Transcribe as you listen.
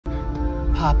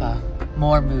Papa,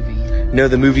 more movie. No,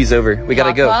 the movie's over. We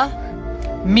gotta go.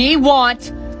 Papa, me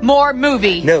want more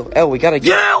movie. No, Elle, we gotta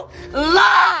go. You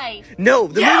lie! No,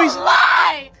 the you movie's...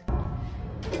 lie!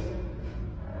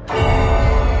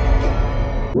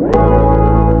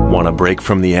 Want a break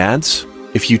from the ads?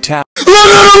 If you tap... Look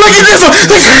at this one!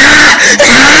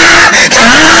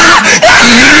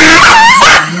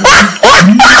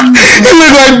 You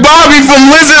look like Bobby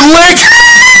from Lizard Lick!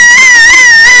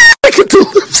 Look at the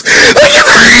lips! Look at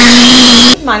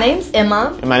the... My name's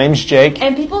Emma. And my name's Jake.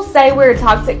 And people say we're a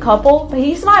toxic couple, but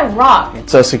he's my rock.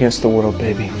 It's us against the world,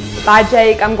 baby. Bye,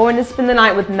 Jake. I'm going to spend the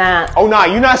night with Matt. Oh, nah,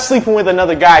 you're not sleeping with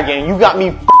another guy, gang. You got me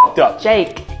f***ed up.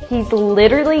 Jake, he's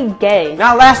literally gay.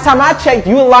 Now, last time I checked,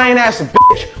 you a lying ass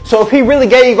bitch. So if he really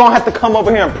gay, you're gonna have to come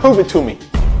over here and prove it to me.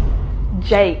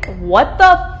 Jake, what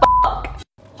the fuck?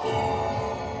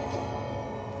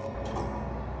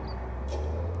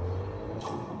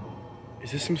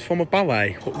 Is this some form of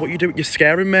ballet? What you doing? You're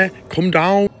scaring me. Come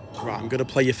down. Right, I'm gonna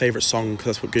play your favourite song because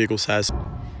that's what Google says. So,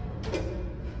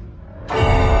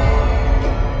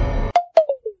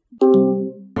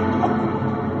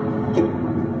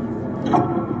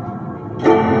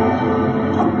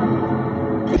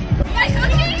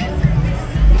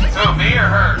 me or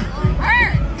her?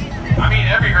 Her! I mean,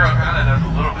 every girl kind of knows a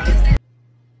little bit.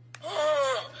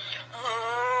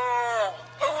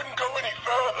 I wouldn't go any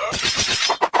further.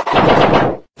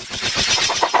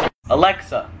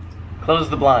 Alexa, close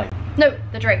the blind. No,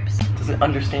 the drapes. Does it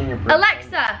understand your brain?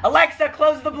 Alexa! Alexa,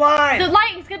 close the blind! The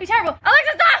lighting's gonna be terrible.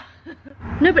 Alexa, stop!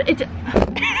 No, but it's...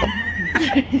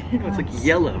 It's like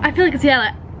yellow. I feel like it's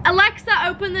yellow. Alexa,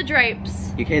 open the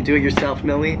drapes. You can't do it yourself,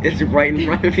 Millie. It's right in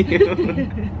front of you.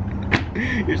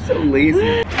 You're so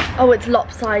lazy. Oh, it's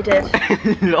lopsided.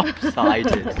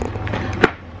 Lopsided.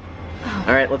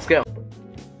 Alright, let's go.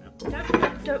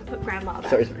 Don't put grandma back.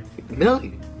 Sorry.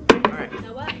 Millie. Alright. You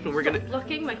know what? We're gonna...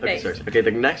 Looking my Okay, face. sorry. Okay,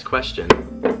 the next question.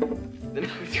 The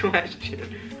next question.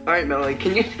 Alright, Melanie,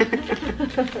 can you...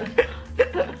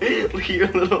 Look at your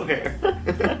little hair.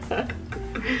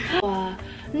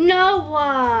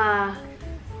 Noah!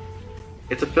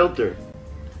 It's a filter.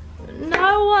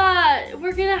 Noah!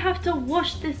 We're gonna have to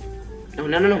wash this. No,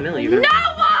 Millie.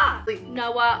 Noah!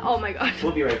 Noah, oh my god.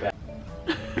 We'll be right back.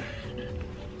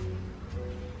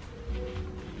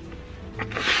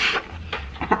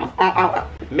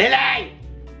 Millie!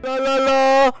 La la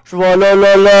la, la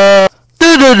la la,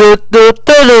 do do do do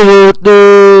do do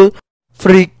do,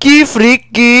 freaky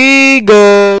freaky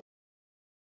girl.